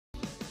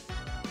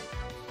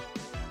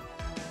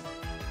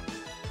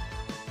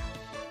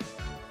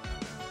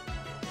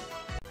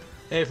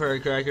Hey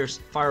Firecrackers,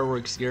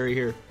 Fireworks Gary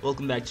here.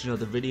 Welcome back to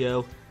another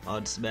video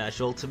on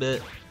Smash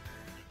Ultimate.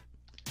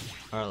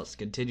 Alright, let's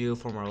continue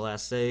from our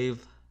last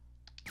save.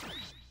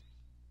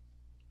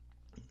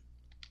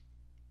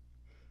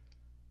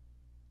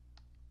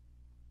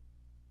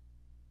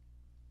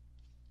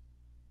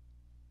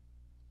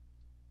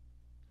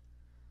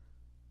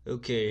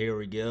 Okay, here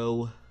we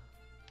go.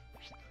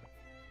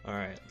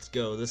 Alright, let's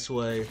go this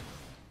way.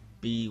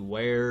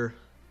 Beware.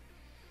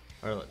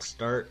 Alright, let's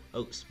start.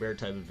 Oh, spare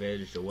type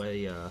advantage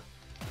away.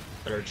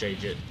 Better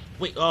change it.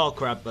 Wait, oh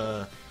crap,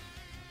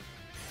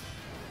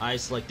 I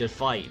selected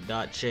fight,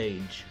 not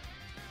change.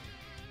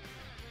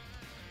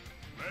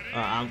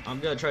 Alright, I'm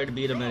gonna try to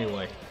beat him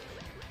anyway.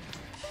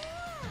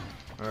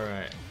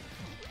 Alright.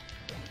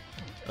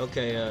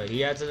 Okay,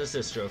 he adds an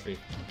assist trophy.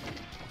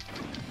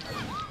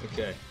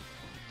 Okay.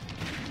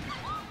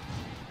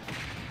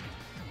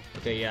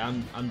 Okay, yeah,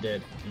 I'm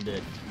dead. I'm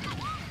dead.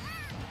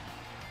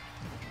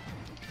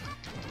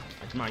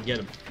 Come on, get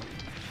him.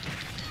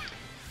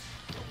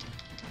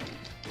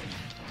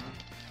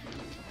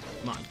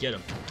 Come on, get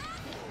him.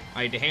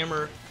 Alright, the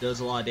hammer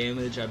does a lot of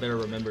damage. I better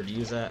remember to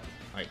use that.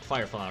 Alright,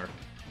 fire flower.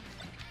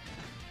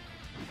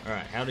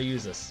 Alright, how to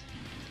use this.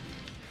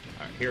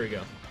 Alright, here we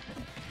go.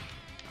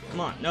 Come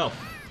on, no.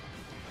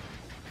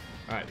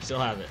 Alright, we still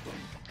have it.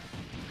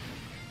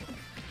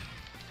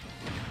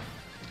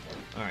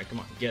 Alright,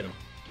 come on, get him.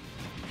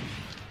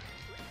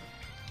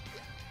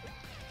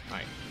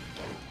 Alright.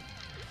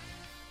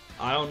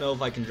 I don't know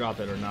if I can drop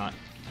it or not.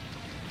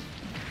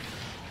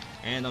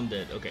 And I'm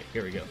dead. Okay,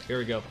 here we go. Here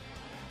we go.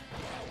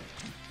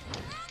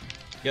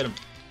 Get him.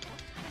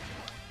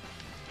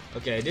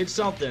 Okay, I did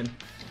something.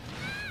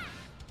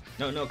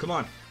 No, come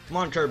on. Come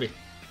on, Kirby.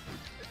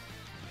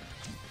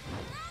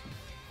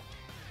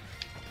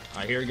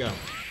 Alright, here we go.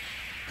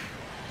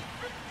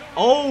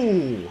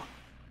 Oh!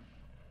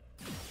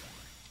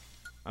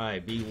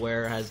 Alright,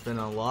 Beware has been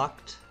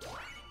unlocked.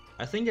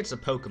 I think it's a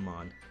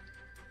Pokemon.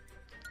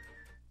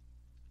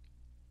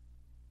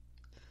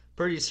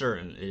 Pretty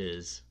certain it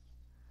is.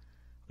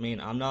 I mean,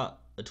 I'm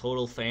not a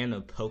total fan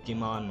of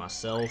Pokemon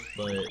myself,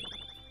 but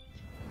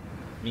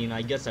I mean,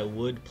 I guess I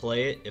would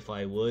play it if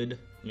I would.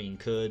 I mean,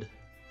 could.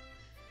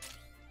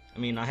 I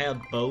mean, I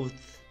have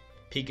both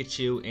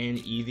Pikachu and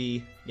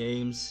Eevee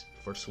games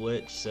for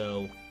Switch,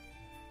 so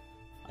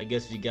I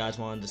guess if you guys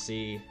wanted to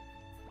see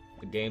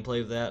the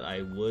gameplay of that,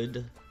 I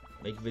would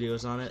make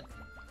videos on it.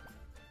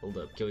 Hold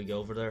up, can we go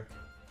over there?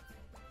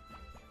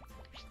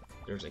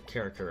 There's a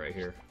character right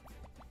here.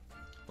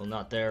 Well,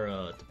 not there,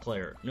 the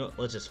player. No,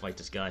 let's just fight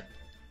this guy.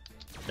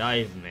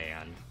 Dive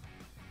Man.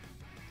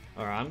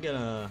 Alright, I'm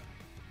gonna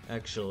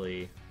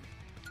actually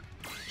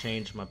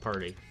change my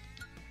party.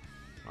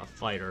 A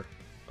fighter,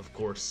 of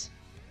course.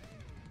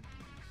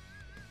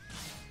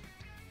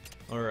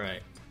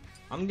 Alright.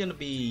 I'm gonna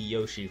be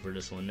Yoshi for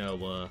this one.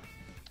 No,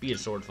 be a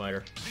sword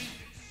fighter.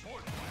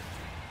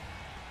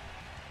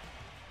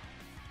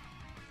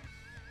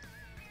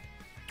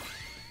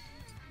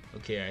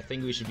 Okay, I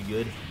think we should be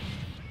good.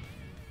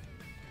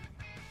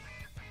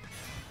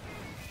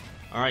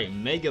 Alright,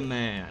 Mega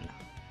Man.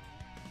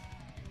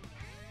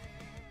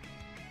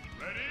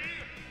 Ready?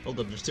 Hold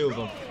up, there's two of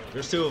them.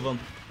 There's two of them.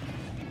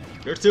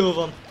 There's two of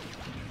them.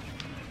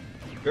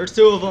 There's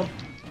two of them.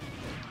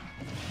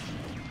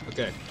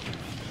 Okay.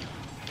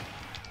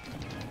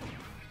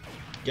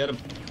 Get him.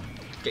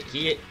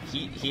 Okay,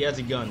 he has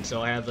a gun,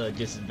 so I have a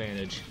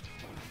disadvantage.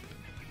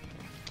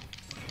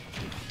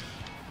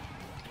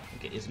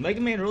 Okay, is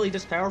Mega Man really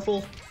this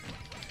powerful?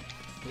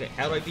 Okay,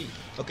 how do I beat?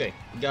 Okay,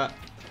 we got.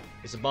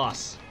 It's a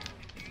boss.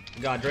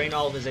 We gotta drain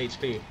all of his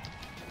HP.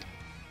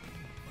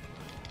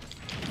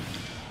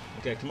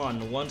 Okay, come on.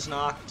 The one's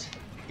knocked.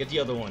 Get the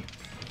other one.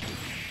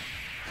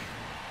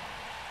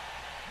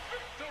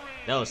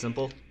 That was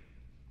simple.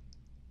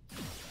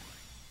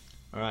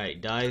 Alright,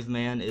 Dive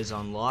Man is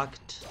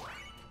unlocked.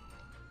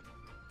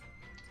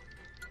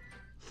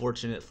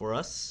 Fortunate for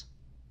us.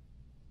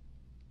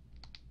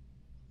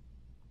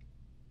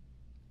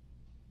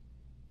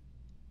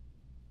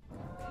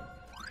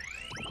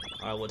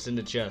 Alright, what's in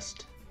the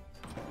chest?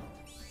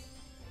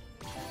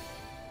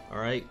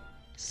 Alright,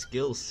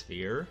 Skill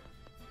Sphere.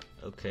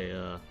 Okay,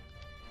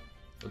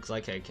 looks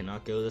like I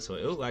cannot go this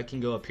way. Oh, I can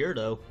go up here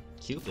though.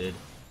 Cupid.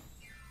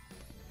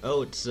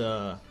 Oh, it's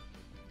a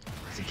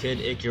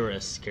Kid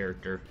Icarus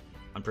character,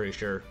 I'm pretty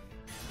sure.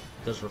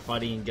 Because we're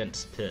fighting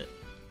against Pit.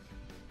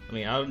 I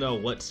mean, I don't know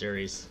what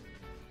series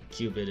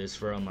Cupid is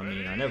from. I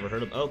mean, I never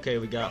heard of. Okay,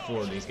 we got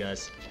 4 of these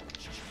guys.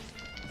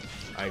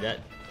 Alright,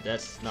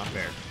 that's not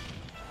fair.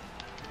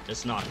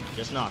 Just knock him.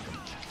 Just knock him.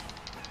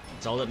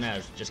 That's all that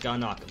matters. Just gotta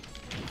knock him.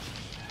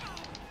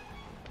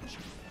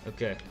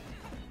 Okay.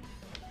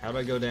 How do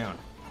I go down?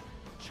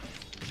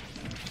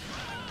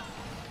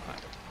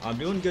 Right. I'm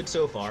doing good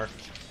so far.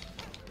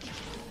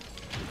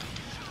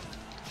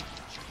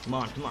 Come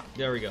on, come on.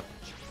 There we go.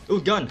 Ooh,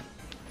 gun!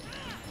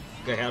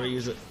 Okay, how do I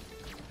use it?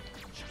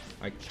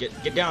 Alright,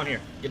 get down here.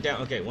 Get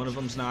down. Okay, one of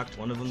them's knocked.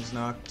 One of them's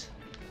knocked.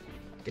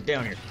 Get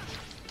down here.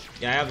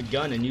 Yeah, I have a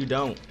gun and you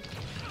don't.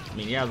 I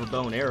mean, you have a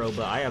bow and arrow,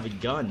 but I have a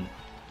gun.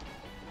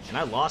 And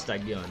I lost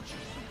that gun.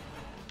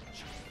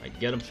 Alright,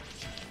 get him.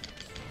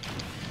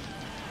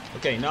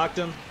 Okay, knocked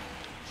him.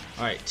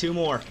 Alright, 2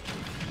 more.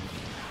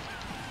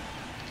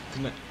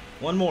 Come on.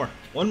 One more.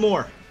 One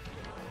more.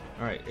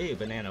 Alright, hey,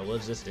 banana, what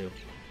does this do?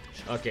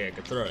 Okay, I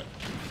can throw it.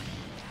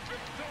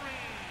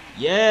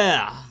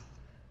 Yeah!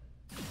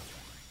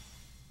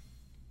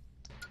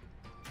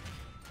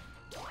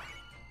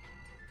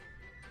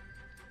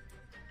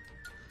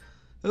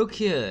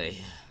 Okay.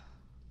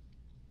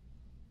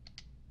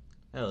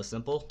 That was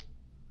simple.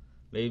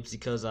 Maybe it's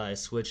because I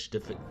switched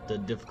the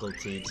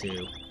difficulty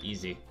to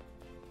easy.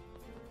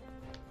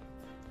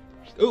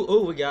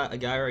 Oh, we got a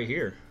guy right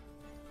here.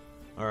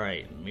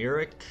 Alright,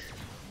 Myrick.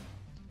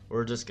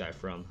 Where's this guy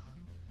from?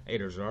 Hey,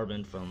 there's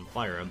Arbin from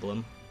Fire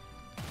Emblem.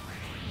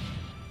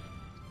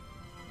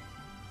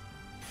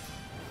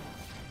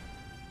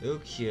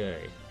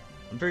 Okay.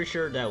 I'm pretty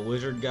sure that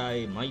wizard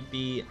guy might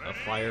be a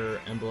Fire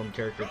Emblem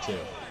character too.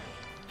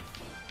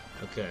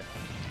 Okay.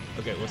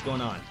 Okay, what's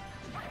going on?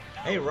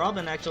 Hey,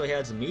 Robin actually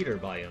has a meter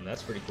by him.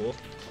 That's pretty cool.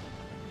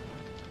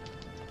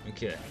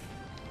 Okay.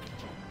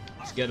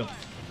 Let's get him.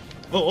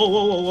 Whoa, whoa,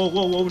 whoa, whoa, whoa,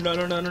 whoa, whoa, no,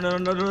 no, no, no, no,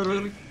 no, no,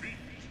 no.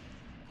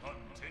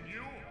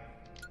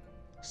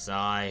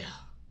 Sigh.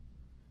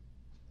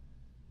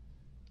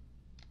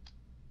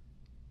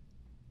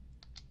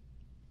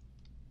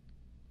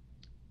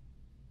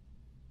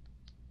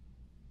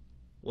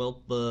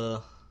 Well,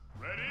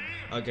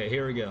 okay,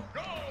 here we go.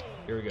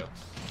 Here we go.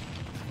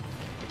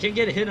 I can't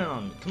get a hit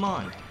on him. Come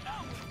on.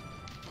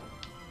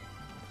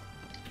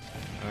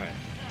 Alright.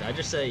 Did I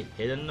just say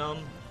hit on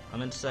him? I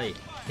meant to say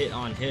hit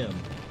on him.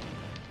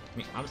 I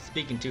mean, I'm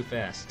speaking too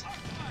fast.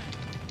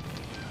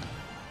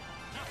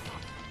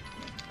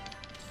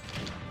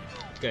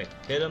 Okay,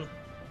 hit him.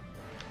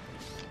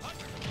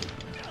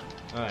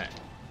 Alright.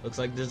 Looks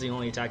like this is the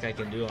only attack I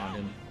can do on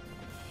him.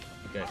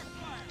 Okay.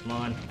 Come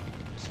on.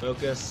 Just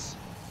focus.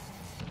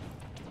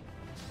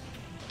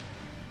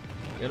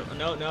 Get him.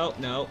 No, no,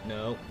 no,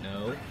 no,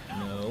 no,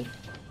 no.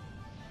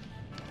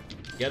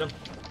 Get him.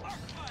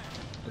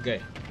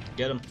 Okay.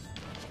 Get him.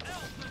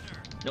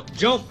 No,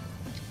 jump!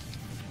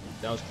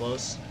 That was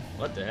close.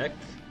 What the heck?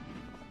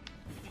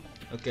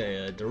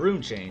 Okay, the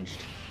room changed.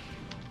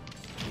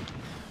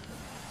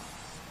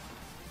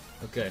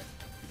 Okay.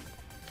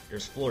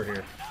 There's floor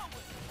here.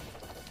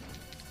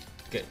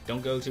 Okay,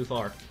 don't go too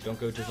far. Don't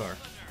go too far.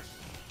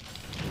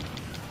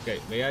 Okay,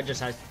 maybe I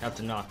just have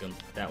to knock him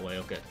that way.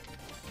 Okay.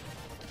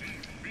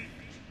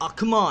 Oh,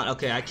 come on!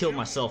 Okay, I killed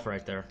myself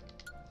right there.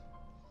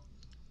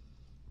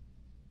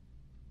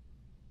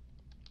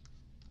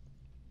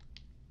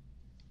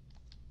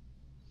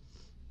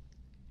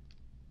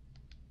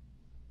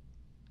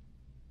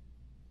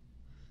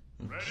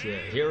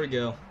 Okay, here we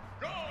go.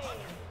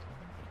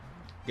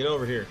 Get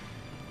over here.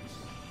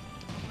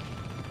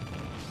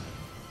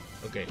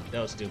 Okay,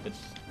 that was stupid.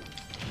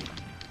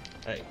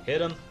 Hey, hit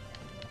him.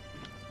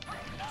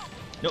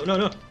 No, no,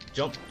 no!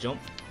 Jump,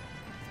 jump.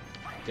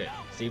 Okay,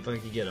 see if I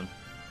can get him.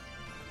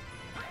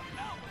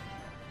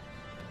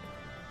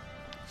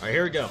 Alright,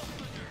 here we go.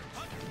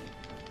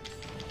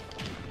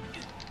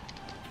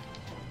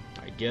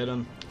 Alright, get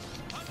him.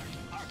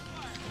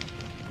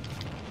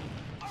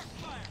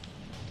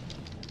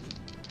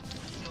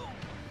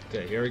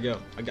 Okay, here we go.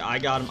 I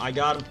got him. I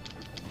got him.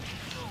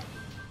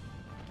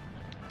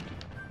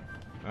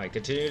 Alright,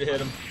 continue to hit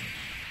him.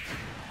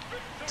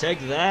 Take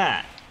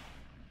that.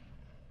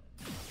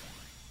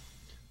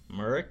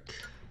 Myrick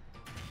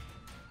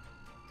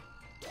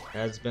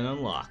has been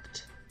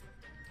unlocked.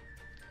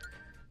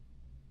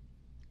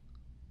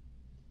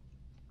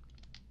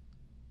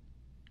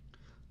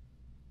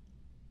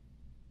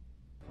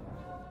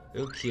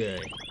 Okay.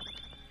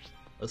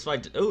 Let's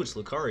fight. Oh, it's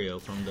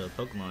Lucario from the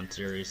Pokemon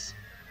series.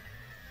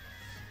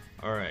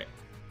 Alright.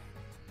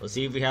 Let's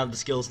see if we have the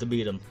skills to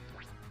beat him.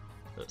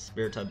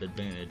 Spirit type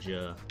advantage.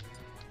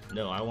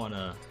 No, I want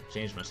to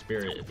change my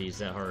spirit if he's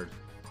that hard.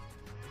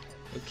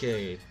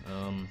 Okay,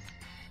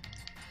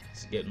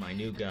 let's get my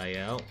new guy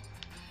out.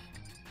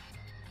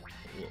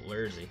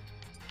 Where is he?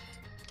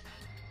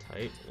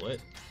 Type, what?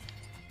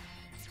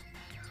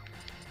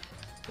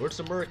 Where's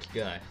the Merc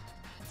guy?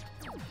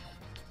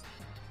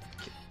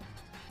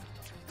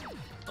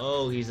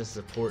 Oh, he's a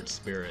support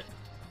spirit.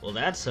 Well,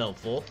 that's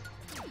helpful.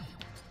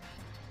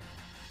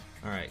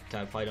 Alright,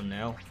 can I fight him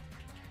now?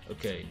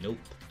 Okay, nope.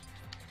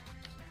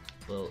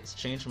 Well, let's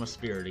change my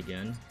spirit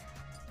again.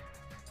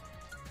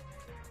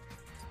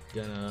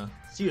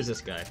 Let's use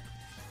this guy.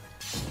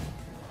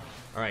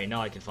 Alright,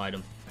 now I can fight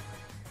him.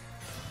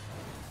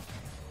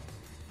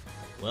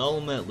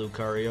 Well met,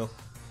 Lucario.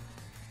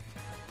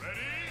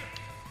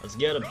 Let's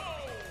get him.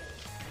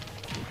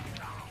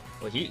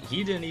 Well, he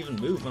didn't even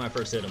move when I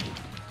first hit him.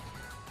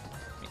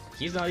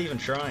 He's not even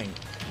trying.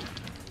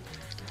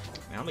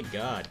 Man, I'm a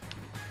god.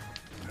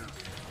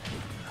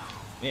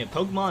 Man,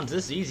 Pokemon's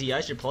this easy, I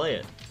should play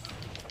it.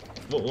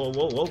 Whoa, whoa,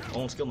 whoa, whoa,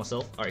 almost killed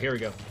myself. Alright, here we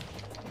go.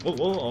 Whoa,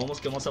 whoa,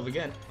 almost killed myself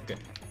again. Okay.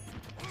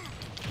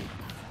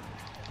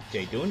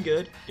 Okay, doing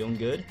good, doing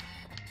good.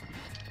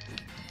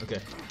 Okay.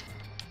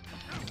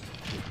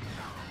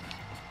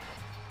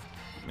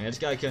 Man, this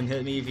guy couldn't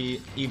hit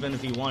me even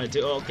if he wanted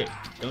to. Oh, okay.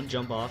 Don't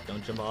jump off.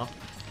 Don't jump off.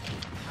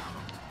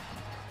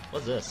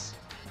 What's this?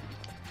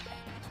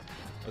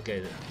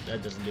 Okay,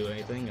 that doesn't do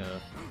anything.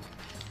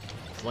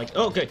 It's like,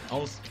 oh, okay,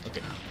 almost.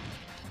 Okay.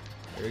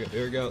 Here we go.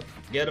 Here we go.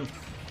 Get him.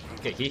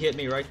 Okay, he hit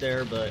me right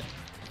there, but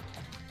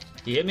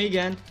he hit me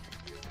again.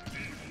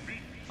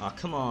 Aw, oh,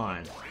 come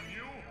on.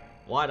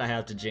 Why'd I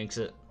have to jinx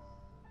it?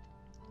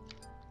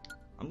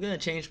 I'm gonna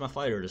change my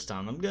fighter this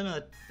time.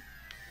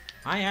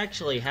 I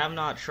actually have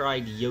not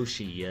tried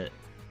Yoshi yet.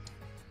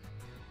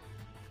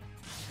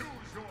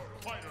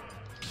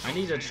 I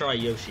need to try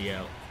Yoshi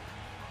out,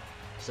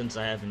 since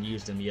I haven't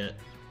used him yet.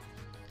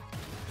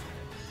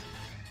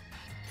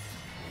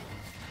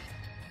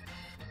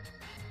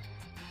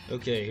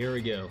 Okay, here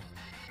we go.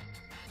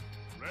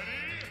 Ready?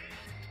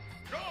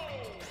 Go!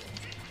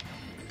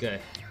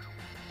 Okay.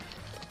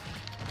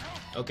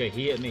 Okay,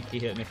 he hit me. He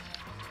hit me.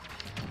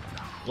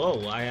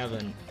 Whoa, I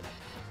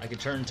could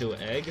turn into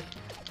an egg,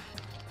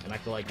 and I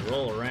could like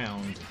roll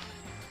around.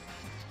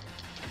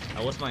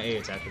 Oh, what's my A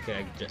attack?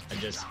 Okay, I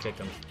just kicked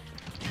him.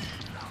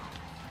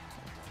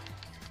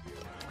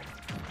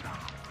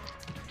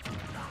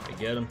 I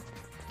get him.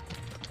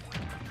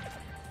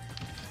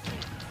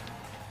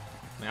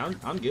 Man,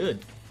 I'm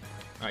good.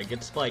 Alright, get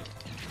the spike.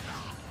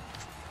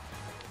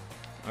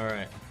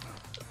 Alright.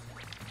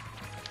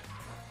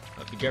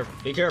 Oh, be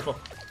careful. Be careful.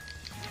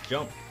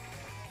 Jump.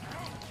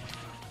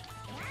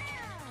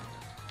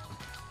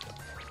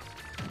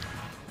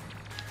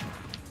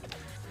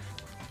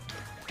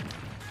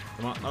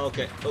 Come on. Oh,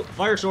 okay. Oh,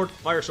 fire sword.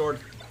 Fire sword.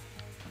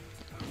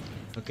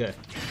 Okay.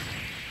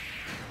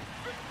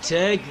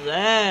 Take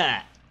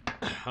that.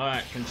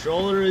 Alright,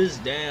 controller is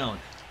down.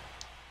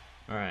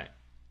 Alright.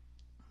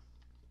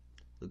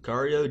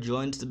 Lucario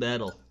joins the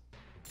battle.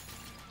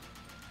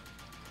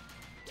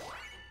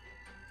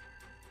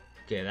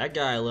 Okay, that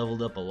guy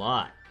leveled up a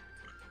lot.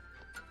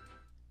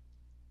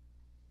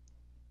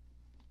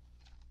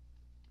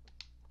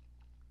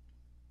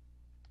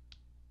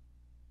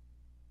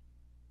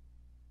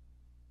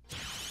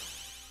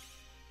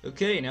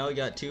 Okay, now we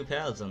got 2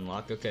 paths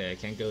unlocked. Okay, I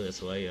can't go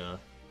this way,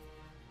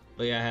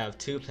 but yeah, I have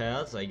 2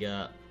 paths. I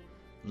got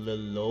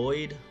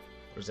Lloyd,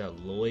 or is that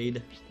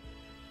Lloyd?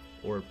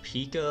 Or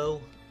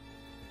Pico?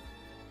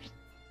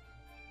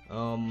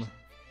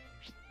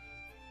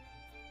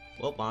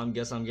 Well, I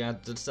guess I'm gonna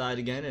have to decide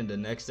again in the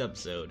next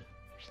episode.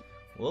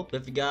 Well,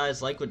 if you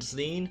guys like what you've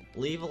seen,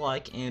 leave a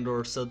like and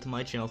or sub to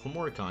my channel for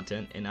more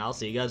content, and I'll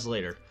see you guys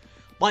later.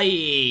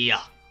 Bye!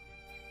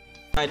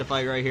 Try to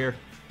fight right here.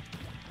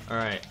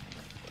 Alright.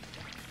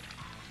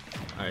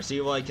 Alright,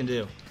 see what I can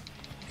do.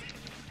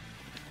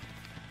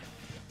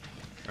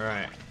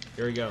 Alright,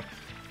 here we go.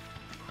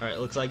 Alright,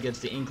 looks like it's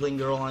the Inkling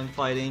girl I'm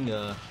fighting.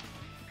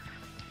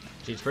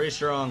 She's pretty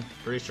strong,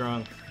 pretty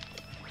strong.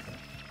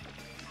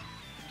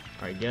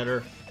 Alright, get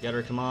her,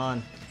 come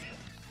on.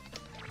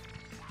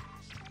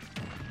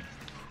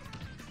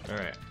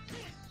 Alright.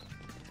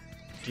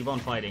 Keep on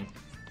fighting.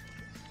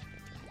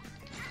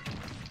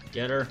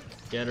 Get her,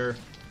 get her,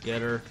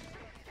 get her.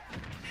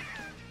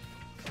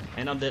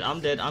 And I'm dead,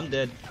 I'm dead, I'm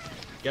dead.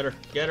 Get her,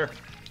 get her.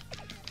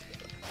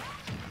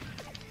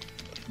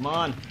 Come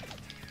on.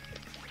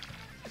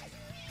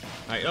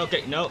 Alright,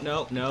 okay, no,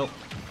 no, no.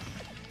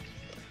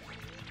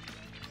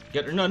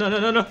 Get her, no, no, no,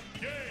 no, no.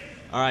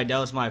 Alright, that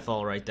was my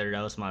fault right there,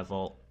 that was my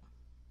fault.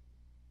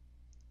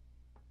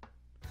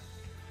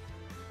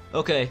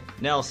 Okay,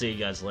 now I'll see you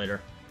guys later.